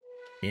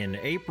In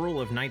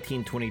April of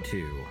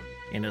 1922,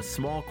 in a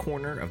small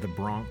corner of the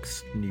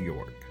Bronx, New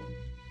York,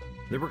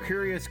 there were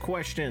curious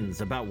questions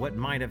about what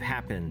might have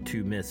happened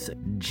to Miss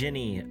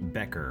Jenny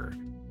Becker,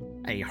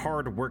 a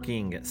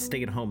hard-working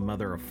stay-at-home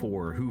mother of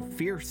four who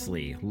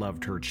fiercely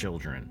loved her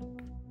children.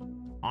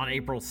 On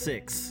April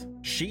 6,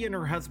 she and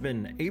her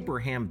husband,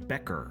 Abraham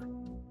Becker,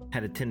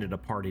 had attended a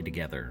party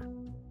together.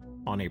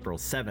 On April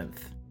 7th,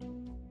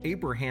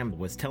 Abraham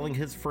was telling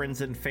his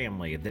friends and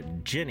family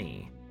that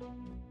Jenny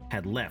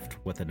had left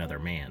with another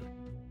man.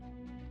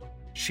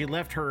 She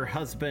left her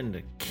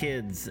husband,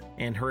 kids,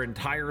 and her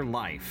entire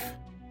life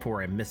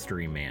for a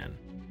mystery man.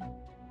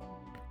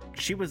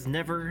 She was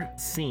never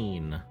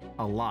seen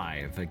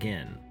alive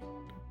again.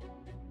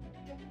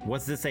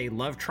 Was this a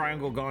love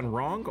triangle gone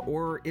wrong,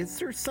 or is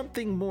there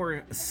something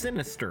more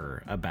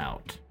sinister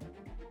about?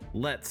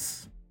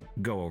 Let's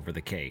go over the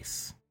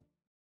case.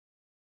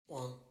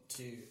 1,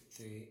 2,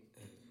 3.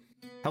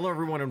 Hello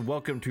everyone and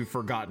welcome to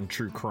Forgotten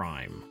True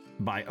Crime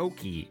by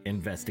Oki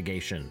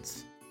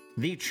Investigations,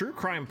 the true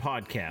crime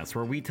podcast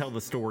where we tell the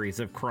stories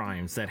of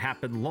crimes that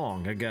happened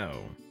long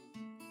ago.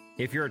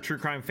 If you're a true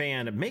crime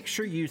fan, make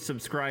sure you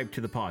subscribe to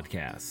the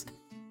podcast.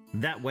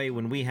 That way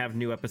when we have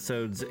new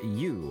episodes,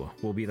 you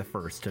will be the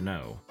first to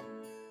know.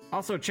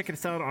 Also, check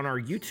us out on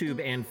our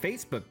YouTube and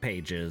Facebook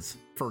pages,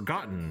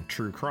 Forgotten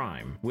True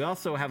Crime. We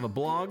also have a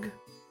blog,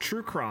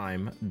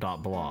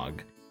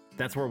 truecrime.blog.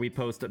 That's where we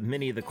post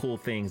many of the cool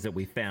things that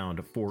we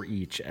found for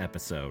each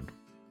episode.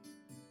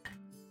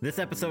 This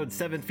episode,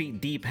 7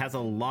 Feet Deep, has a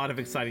lot of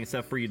exciting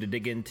stuff for you to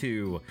dig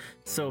into,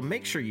 so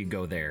make sure you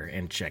go there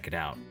and check it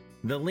out.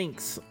 The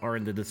links are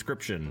in the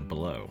description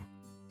below.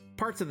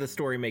 Parts of the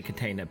story may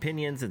contain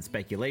opinions and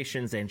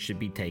speculations and should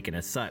be taken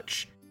as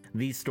such.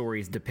 These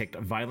stories depict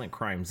violent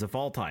crimes of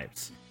all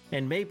types,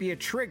 and may be a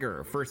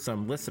trigger for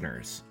some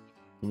listeners.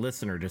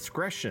 Listener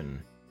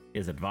discretion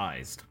is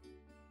advised.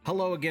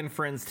 Hello again,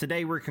 friends.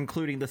 Today we're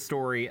concluding the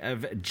story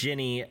of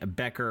Jenny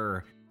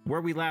Becker.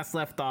 Where we last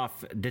left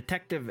off,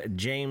 Detective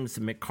James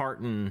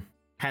McCartan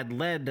had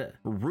led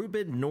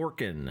Reuben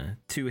Norkin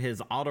to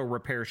his auto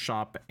repair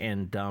shop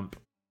and dump.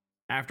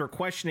 After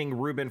questioning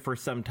Reuben for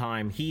some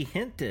time, he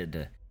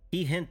hinted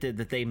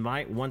that they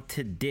might want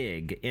to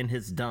dig in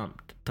his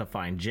dump to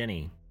find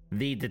Jenny.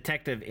 The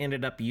detective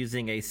ended up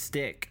using a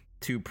stick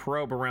to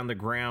probe around the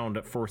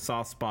ground for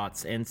soft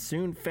spots and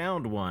soon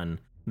found one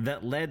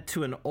that led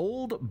to an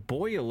old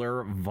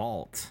boiler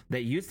vault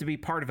that used to be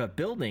part of a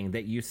building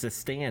that used to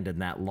stand in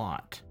that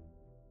lot.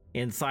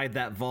 Inside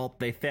that vault,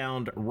 they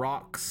found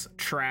rocks,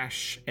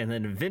 trash, and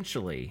then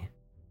eventually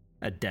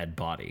a dead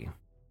body.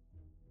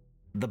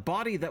 The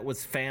body that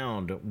was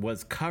found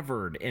was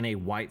covered in a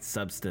white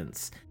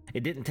substance.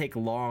 It didn't take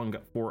long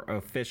for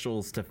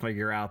officials to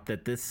figure out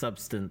that this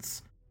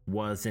substance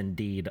was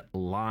indeed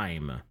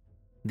lime.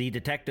 The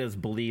detectives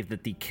believed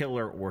that the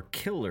killer or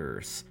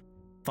killers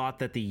thought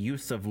that the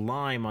use of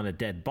lime on a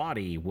dead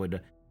body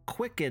would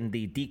quicken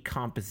the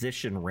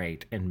decomposition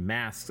rate and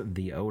mask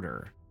the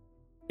odor.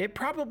 It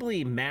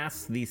probably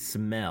masks the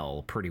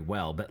smell pretty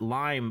well, but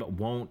lime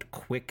won't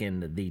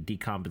quicken the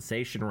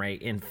decomposition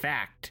rate. In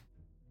fact,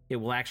 it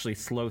will actually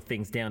slow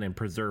things down and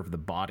preserve the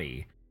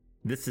body.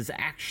 This is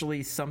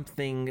actually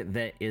something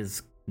that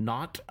is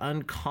not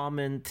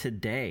uncommon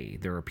today.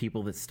 There are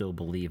people that still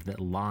believe that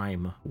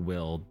lime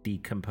will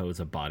decompose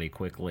a body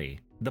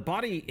quickly. The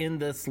body in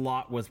this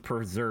lot was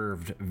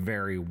preserved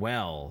very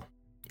well.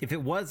 If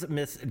it was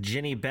Miss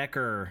Jenny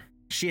Becker,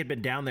 she had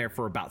been down there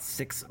for about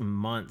 6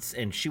 months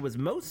and she was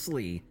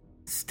mostly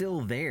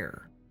still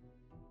there.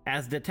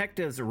 As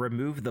detectives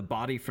removed the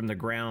body from the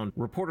ground,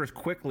 reporters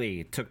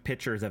quickly took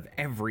pictures of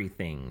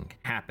everything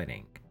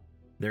happening.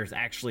 There's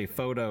actually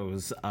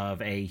photos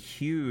of a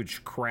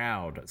huge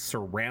crowd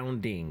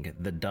surrounding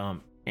the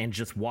dump and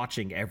just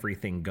watching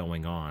everything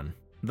going on.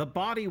 The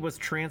body was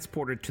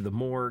transported to the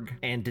morgue,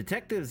 and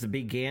detectives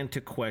began to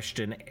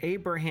question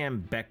Abraham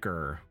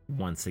Becker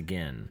once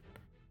again.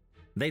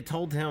 They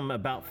told him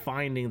about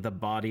finding the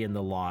body in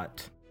the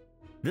lot.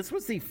 This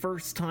was the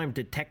first time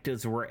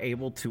detectives were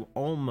able to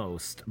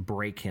almost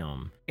break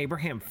him.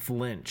 Abraham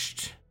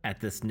flinched at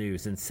this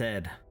news and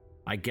said,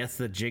 "I guess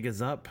the jig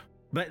is up."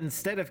 But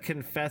instead of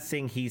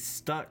confessing, he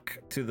stuck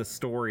to the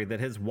story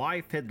that his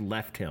wife had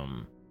left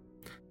him.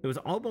 It was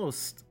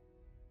almost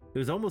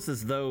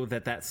as though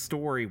that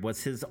story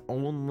was his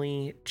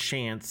only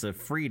chance of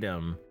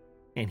freedom,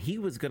 and he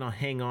was going to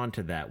hang on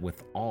to that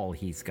with all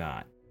he's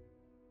got.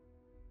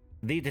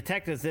 The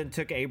detectives then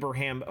took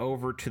Abraham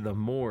over to the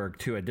morgue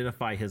to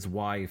identify his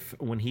wife.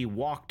 When he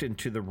walked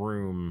into the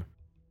room,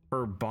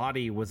 her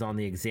body was on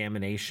the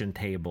examination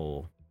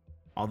table.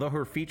 Although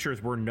her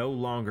features were no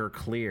longer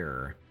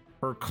clear,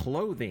 her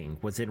clothing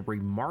was in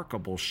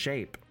remarkable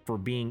shape for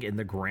being in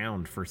the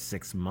ground for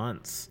 6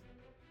 months.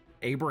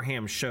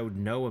 Abraham showed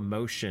no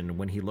emotion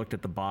when he looked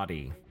at the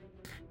body.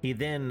 He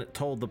then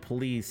told the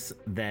police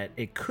that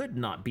it could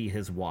not be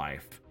his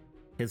wife.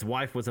 His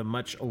wife was a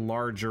much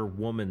larger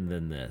woman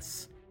than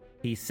this.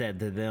 He said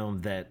to them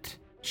that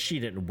she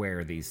didn't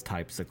wear these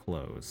types of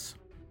clothes.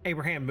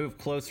 Abraham moved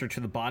closer to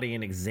the body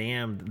and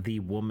examined the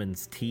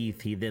woman's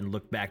teeth. He then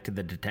looked back to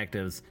the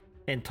detectives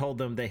and told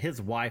them that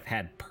his wife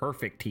had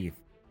perfect teeth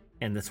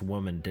and this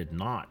woman did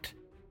not.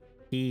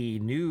 He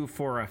knew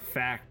for a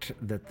fact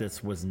that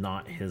this was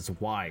not his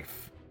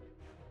wife.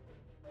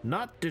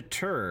 Not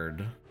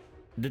deterred,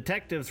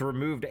 detectives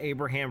removed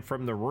Abraham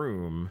from the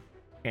room,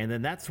 and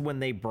then that's when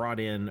they brought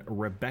in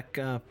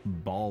Rebecca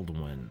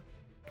Baldwin.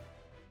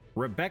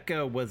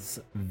 Rebecca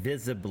was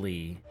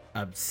visibly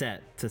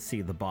upset to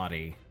see the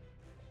body.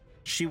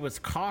 She was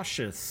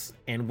cautious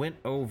and went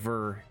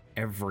over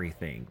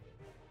everything.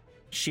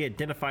 She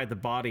identified the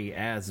body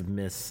as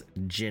Miss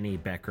Jenny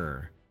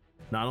Becker.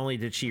 Not only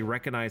did she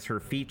recognize her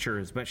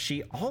features, but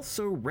she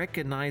also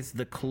recognized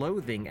the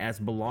clothing as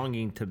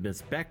belonging to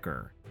Miss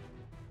Becker.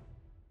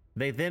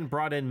 They then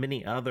brought in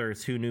many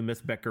others who knew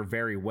Miss Becker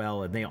very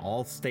well, and they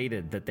all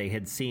stated that they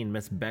had seen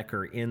Miss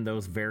Becker in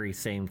those very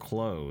same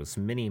clothes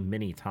many,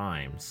 many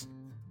times.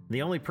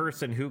 The only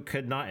person who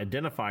could not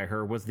identify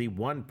her was the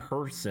one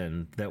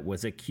person that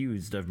was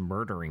accused of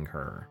murdering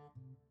her.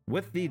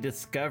 With the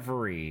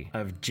discovery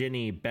of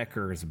Jenny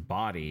Becker's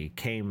body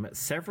came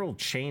several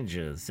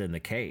changes in the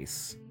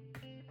case.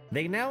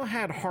 They now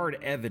had hard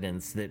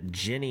evidence that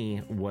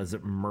Jenny was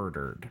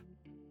murdered.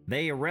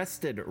 They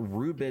arrested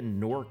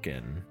Reuben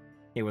Norkin.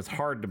 It was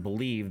hard to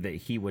believe that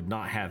he would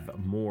not have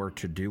more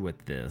to do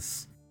with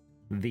this.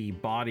 The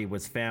body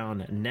was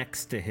found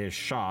next to his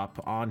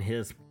shop on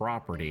his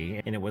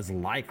property, and it was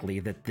likely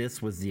that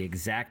this was the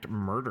exact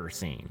murder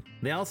scene.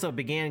 They also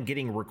began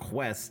getting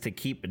requests to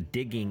keep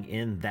digging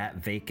in that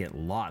vacant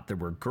lot. There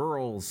were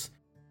girls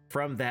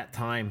from that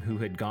time who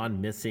had gone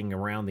missing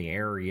around the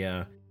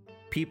area.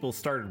 People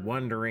started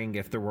wondering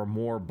if there were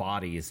more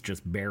bodies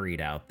just buried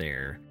out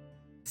there.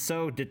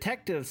 So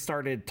detectives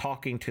started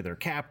talking to their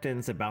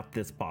captains about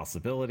this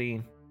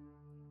possibility.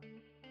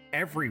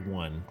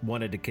 Everyone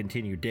wanted to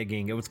continue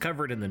digging. It was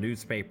covered in the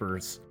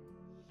newspapers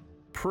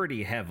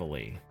pretty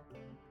heavily.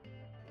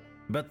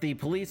 But the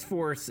police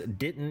force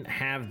didn't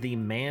have the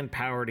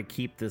manpower to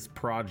keep this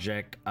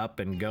project up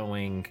and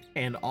going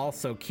and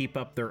also keep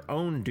up their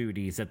own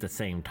duties at the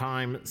same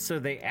time, so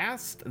they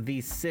asked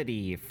the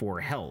city for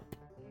help.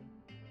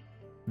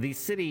 The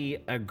city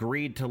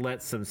agreed to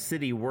let some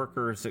city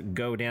workers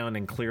go down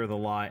and clear the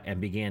lot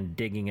and began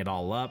digging it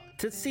all up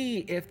to see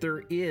if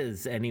there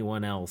is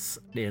anyone else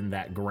in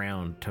that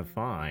ground to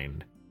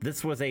find.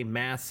 This was a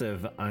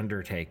massive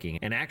undertaking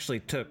and actually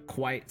took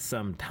quite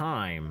some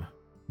time,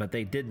 but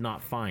they did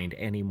not find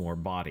any more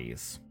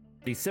bodies.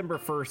 December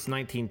 1st,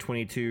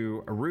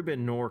 1922,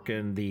 Reuben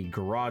Norkin, the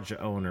garage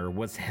owner,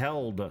 was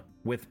held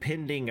with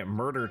pending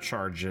murder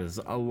charges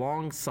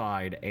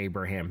alongside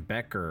Abraham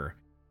Becker.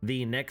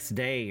 The next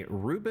day,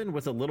 Reuben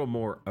was a little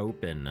more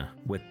open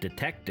with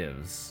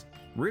detectives.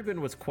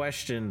 Reuben was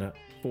questioned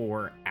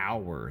for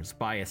hours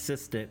by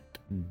Assistant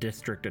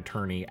District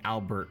Attorney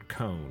Albert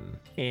Cohn,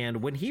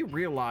 and when he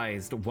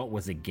realized what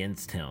was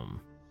against him,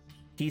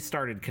 he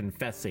started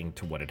confessing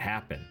to what had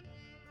happened.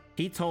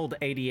 He told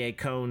ADA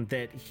Cohn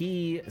that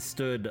he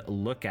stood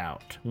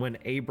lookout when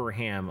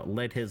Abraham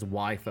led his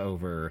wife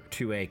over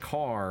to a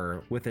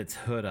car with its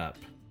hood up.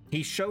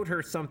 He showed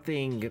her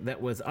something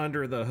that was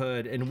under the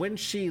hood, and when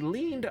she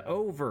leaned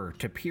over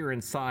to peer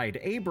inside,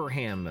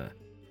 Abraham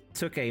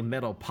took a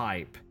metal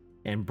pipe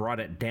and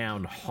brought it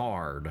down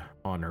hard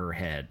on her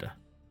head.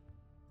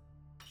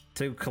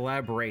 To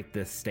corroborate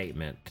this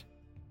statement,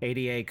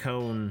 ADA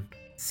Cohn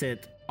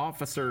sent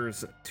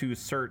officers to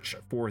search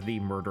for the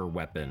murder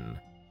weapon.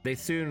 They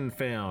soon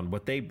found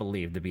what they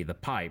believed to be the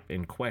pipe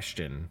in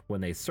question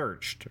when they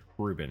searched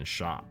Reuben's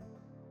shop.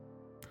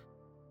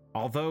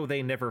 Although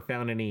they never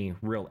found any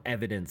real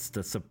evidence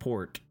to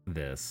support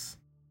this,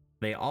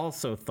 they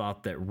also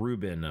thought that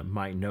Reuben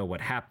might know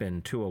what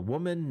happened to a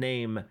woman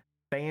named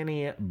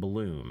Fanny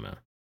Bloom,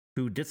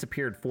 who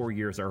disappeared 4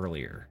 years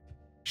earlier.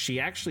 She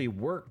actually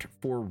worked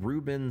for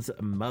Reuben's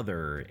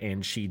mother,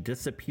 and she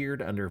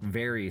disappeared under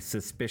very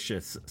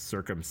suspicious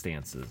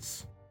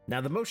circumstances.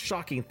 Now, the most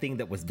shocking thing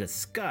that was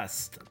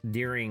discussed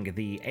during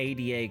the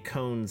ADA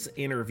Cohn's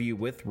interview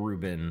with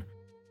Reuben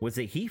was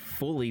that he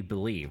fully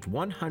believed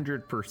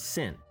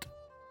 100%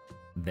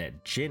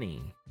 that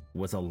Jenny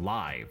was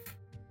alive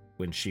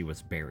when she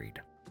was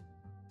buried.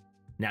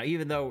 Now,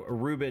 even though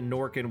Reuben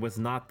Norkin was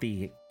not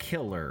the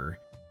killer,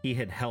 he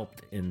had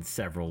helped in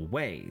several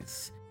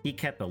ways. He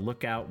kept a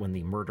lookout when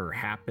the murder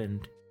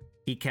happened.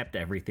 He kept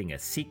everything a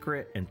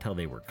secret until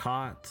they were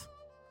caught.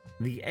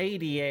 The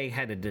ADA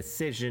had a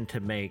decision to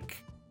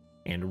make,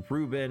 and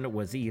Reuben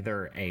was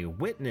either a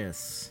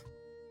witness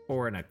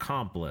or an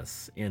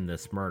accomplice in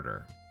this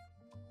murder.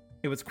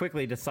 It was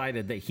quickly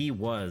decided that he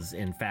was,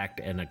 in fact,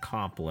 an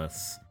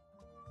accomplice.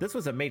 This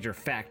was a major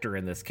factor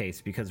in this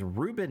case because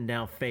Reuben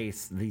now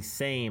faced the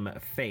same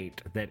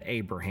fate that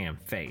Abraham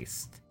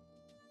faced,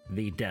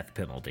 the death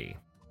penalty.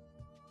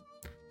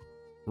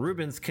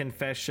 Reuben's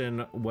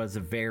confession was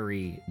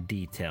very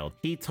detailed.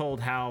 He told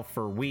how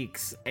for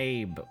weeks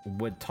Abe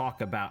would talk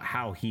about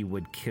how he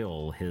would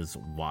kill his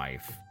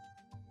wife.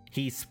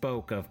 He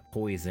spoke of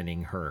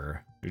poisoning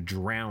her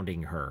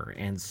drowning her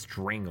and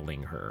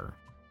strangling her.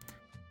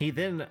 He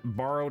then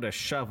borrowed a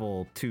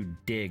shovel to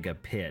dig a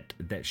pit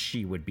that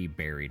she would be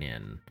buried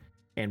in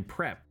and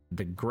prep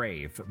the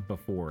grave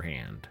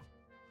beforehand.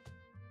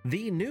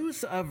 The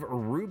news of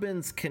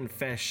Reuben's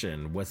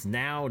confession was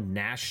now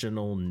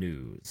national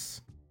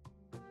news.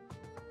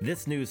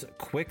 This news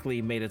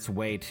quickly made its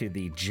way to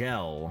the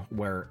jail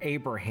where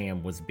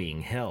Abraham was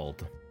being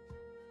held.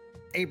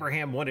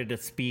 Abraham wanted to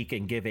speak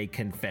and give a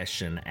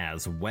confession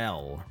as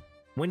well.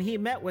 When he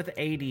met with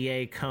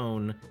ADA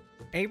Cone,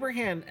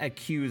 Abraham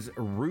accused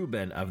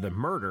Reuben of the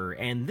murder,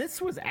 and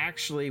this was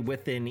actually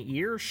within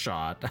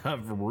earshot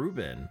of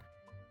Reuben,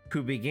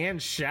 who began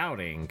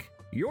shouting,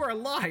 "You're a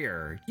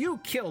liar! You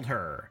killed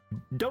her!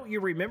 Don't you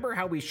remember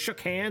how we shook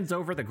hands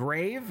over the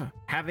grave?"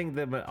 Having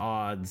them at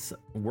odds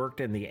worked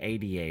in the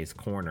ADA's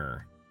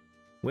corner.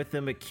 With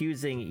them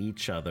accusing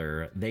each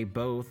other, they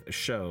both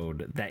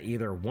showed that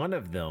either one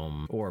of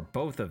them or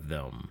both of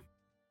them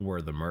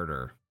were the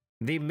murderer.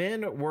 The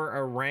men were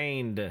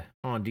arraigned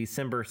on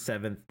December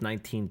 7th,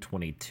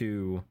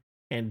 1922,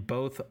 and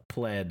both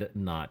pled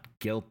not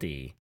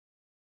guilty.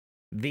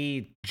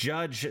 The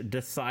judge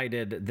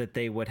decided that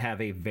they would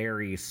have a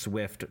very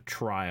swift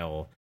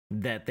trial,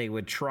 that they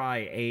would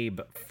try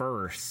Abe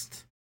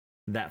first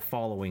that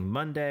following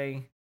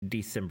Monday,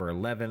 December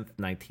 11th,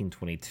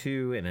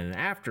 1922, and then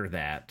after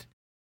that,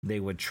 they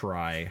would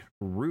try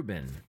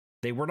Reuben.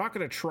 They were not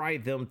going to try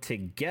them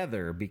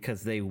together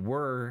because they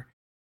were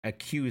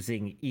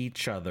accusing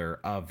each other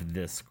of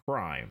this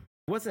crime.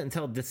 It wasn't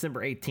until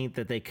December 18th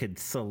that they could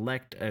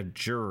select a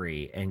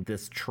jury and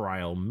this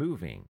trial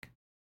moving.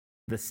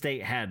 The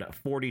state had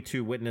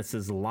 42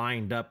 witnesses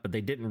lined up, but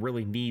they didn't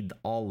really need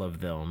all of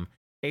them.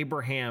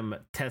 Abraham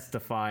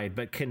testified,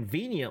 but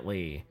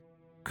conveniently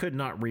could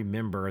not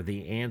remember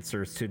the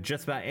answers to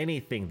just about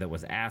anything that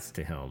was asked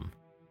to him.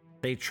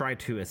 They tried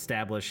to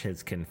establish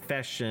his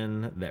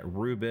confession that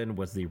Reuben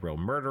was the real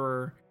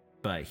murderer,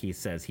 but he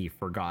says he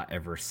forgot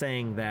ever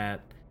saying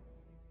that.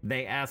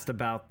 They asked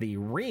about the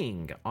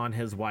ring on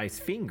his wife's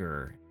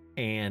finger,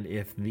 and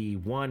if the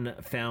one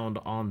found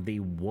on the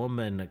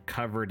woman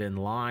covered in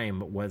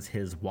lime was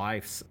his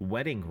wife's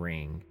wedding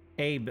ring.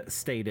 Abe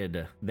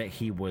stated that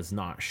he was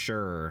not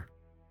sure,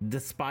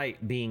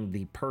 despite being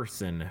the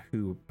person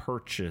who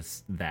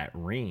purchased that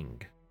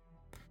ring.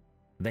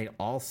 They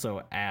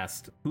also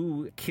asked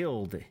who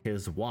killed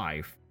his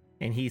wife,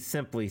 and he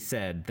simply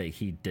said that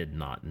he did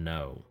not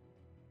know.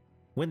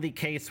 When the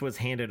case was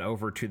handed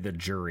over to the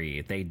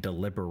jury, they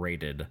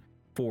deliberated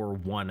for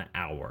 1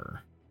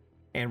 hour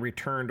and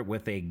returned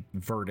with a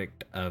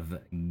verdict of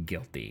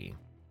guilty.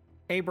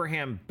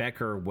 Abraham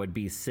Becker would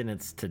be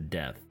sentenced to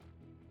death.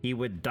 He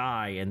would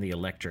die in the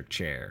electric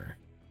chair.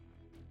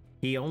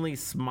 He only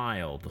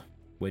smiled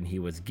when he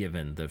was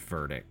given the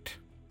verdict.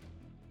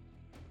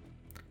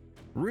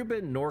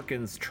 Reuben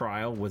Norkin's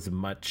trial was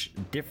much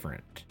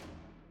different.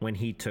 When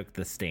he took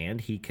the stand,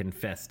 he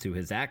confessed to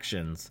his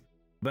actions,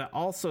 but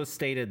also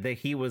stated that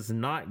he was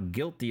not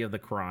guilty of the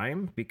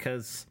crime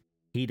because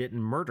he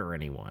didn't murder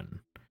anyone.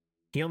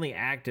 He only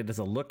acted as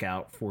a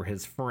lookout for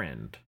his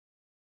friend.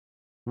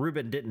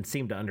 Reuben didn't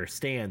seem to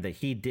understand that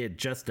he did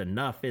just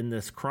enough in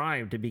this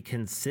crime to be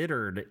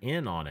considered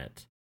in on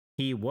it.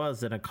 He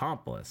was an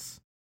accomplice.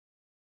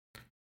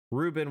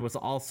 Reuben was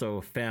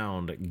also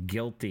found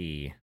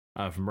guilty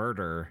of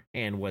murder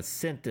and was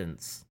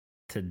sentenced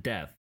to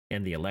death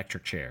in the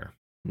electric chair.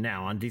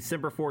 Now, on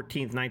December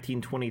 14th,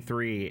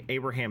 1923,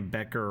 Abraham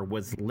Becker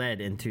was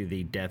led into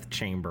the death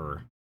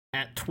chamber.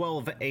 At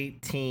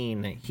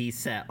 12:18, he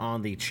sat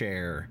on the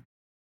chair,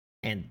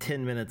 and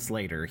 10 minutes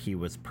later, he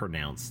was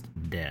pronounced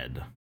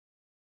dead.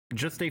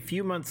 Just a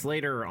few months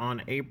later,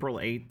 on April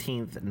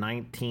 18th,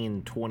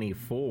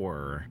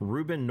 1924,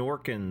 Reuben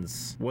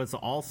Norkins was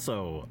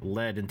also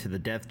led into the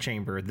death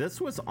chamber.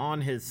 This was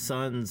on his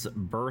son's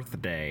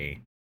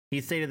birthday. He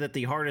stated that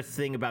the hardest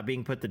thing about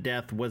being put to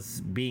death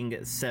was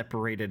being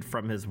separated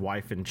from his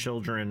wife and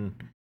children.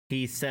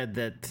 He said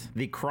that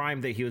the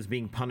crime that he was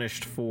being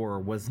punished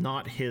for was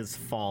not his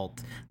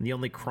fault. The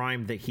only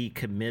crime that he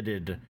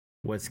committed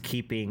was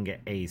keeping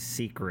a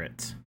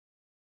secret.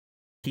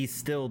 He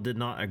still did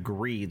not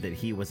agree that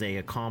he was an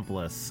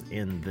accomplice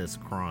in this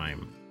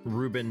crime.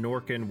 Reuben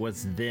Norkin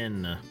was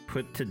then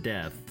put to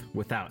death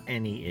without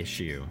any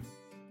issue.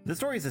 The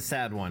story is a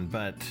sad one,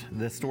 but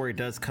the story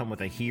does come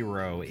with a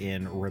hero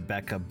in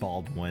Rebecca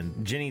Baldwin,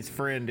 Jenny's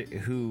friend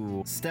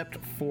who stepped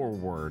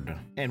forward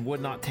and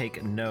would not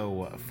take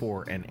no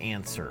for an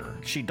answer.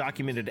 She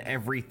documented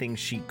everything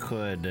she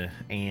could,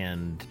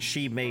 and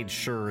she made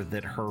sure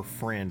that her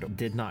friend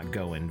did not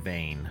go in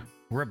vain.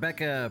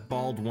 Rebecca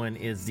Baldwin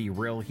is the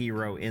real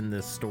hero in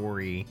this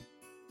story.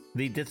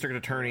 The district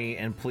attorney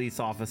and police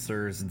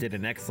officers did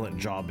an excellent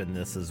job in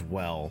this as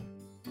well.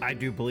 I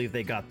do believe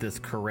they got this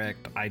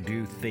correct. I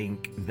do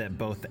think that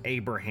both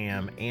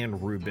Abraham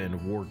and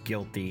Reuben were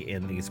guilty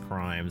in these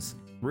crimes.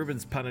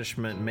 Ruben's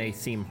punishment may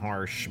seem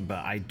harsh, but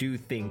I do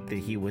think that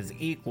he was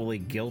equally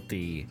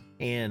guilty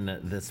in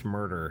this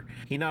murder.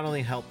 He not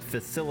only helped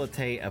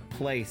facilitate a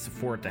place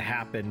for it to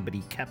happen, but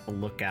he kept a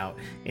lookout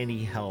and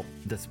he helped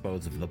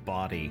dispose of the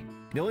body.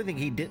 The only thing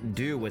he didn't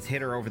do was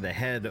hit her over the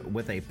head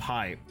with a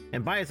pipe,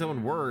 and by his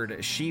own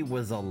word, she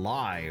was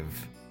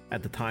alive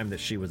at the time that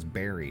she was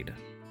buried.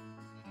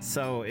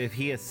 So if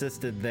he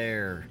assisted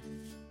there,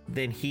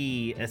 then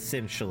he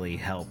essentially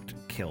helped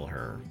kill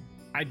her.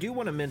 I do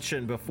want to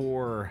mention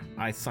before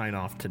I sign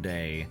off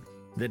today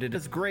that it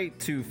is great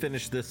to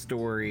finish this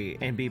story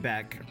and be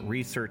back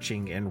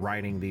researching and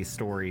writing these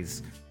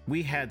stories.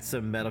 We had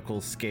some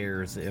medical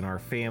scares in our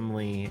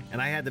family,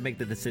 and I had to make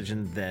the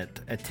decision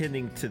that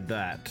attending to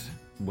that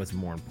was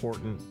more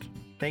important.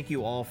 Thank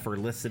you all for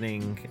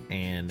listening,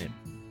 and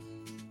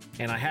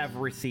I have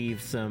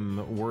received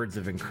some words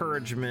of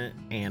encouragement,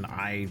 and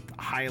I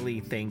highly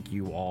thank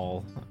you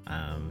all.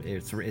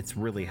 It's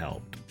really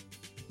helped.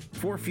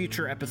 For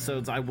future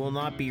episodes, I will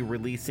not be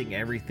releasing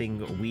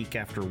everything week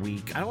after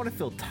week. I don't want to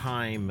feel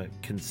time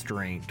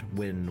constraint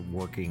when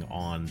working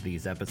on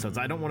these episodes.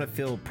 I don't want to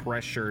feel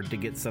pressured to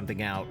get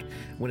something out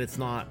when it's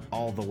not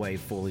all the way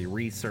fully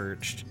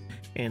researched.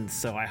 And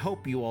so I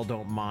hope you all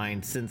don't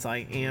mind, since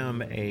I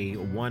am a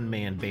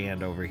one-man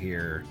band over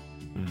here,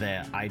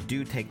 that I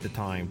do take the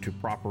time to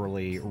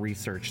properly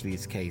research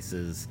these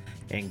cases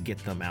and get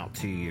them out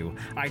to you.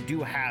 I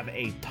do have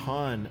a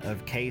ton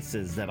of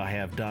cases that I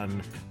have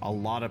done a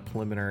lot of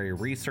preliminary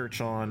research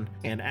on,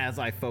 and as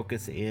I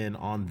focus in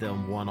on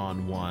them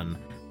one-on-one,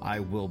 I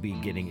will be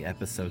getting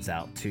episodes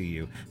out to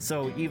you.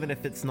 So even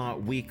if it's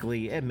not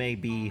weekly, it may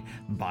be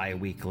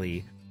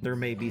bi-weekly. There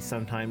may be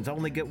sometimes I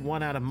only get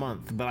one out a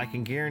month, but I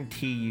can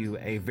guarantee you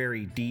a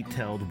very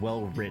detailed,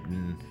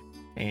 well-written,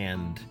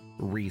 and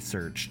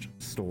researched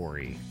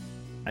story.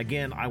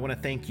 Again, I want to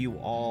thank you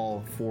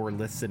all for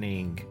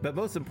listening, but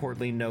most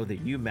importantly, know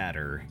that you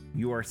matter,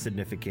 you are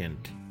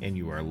significant, and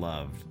you are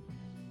loved.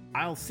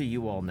 I'll see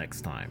you all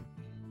next time.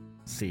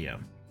 See ya.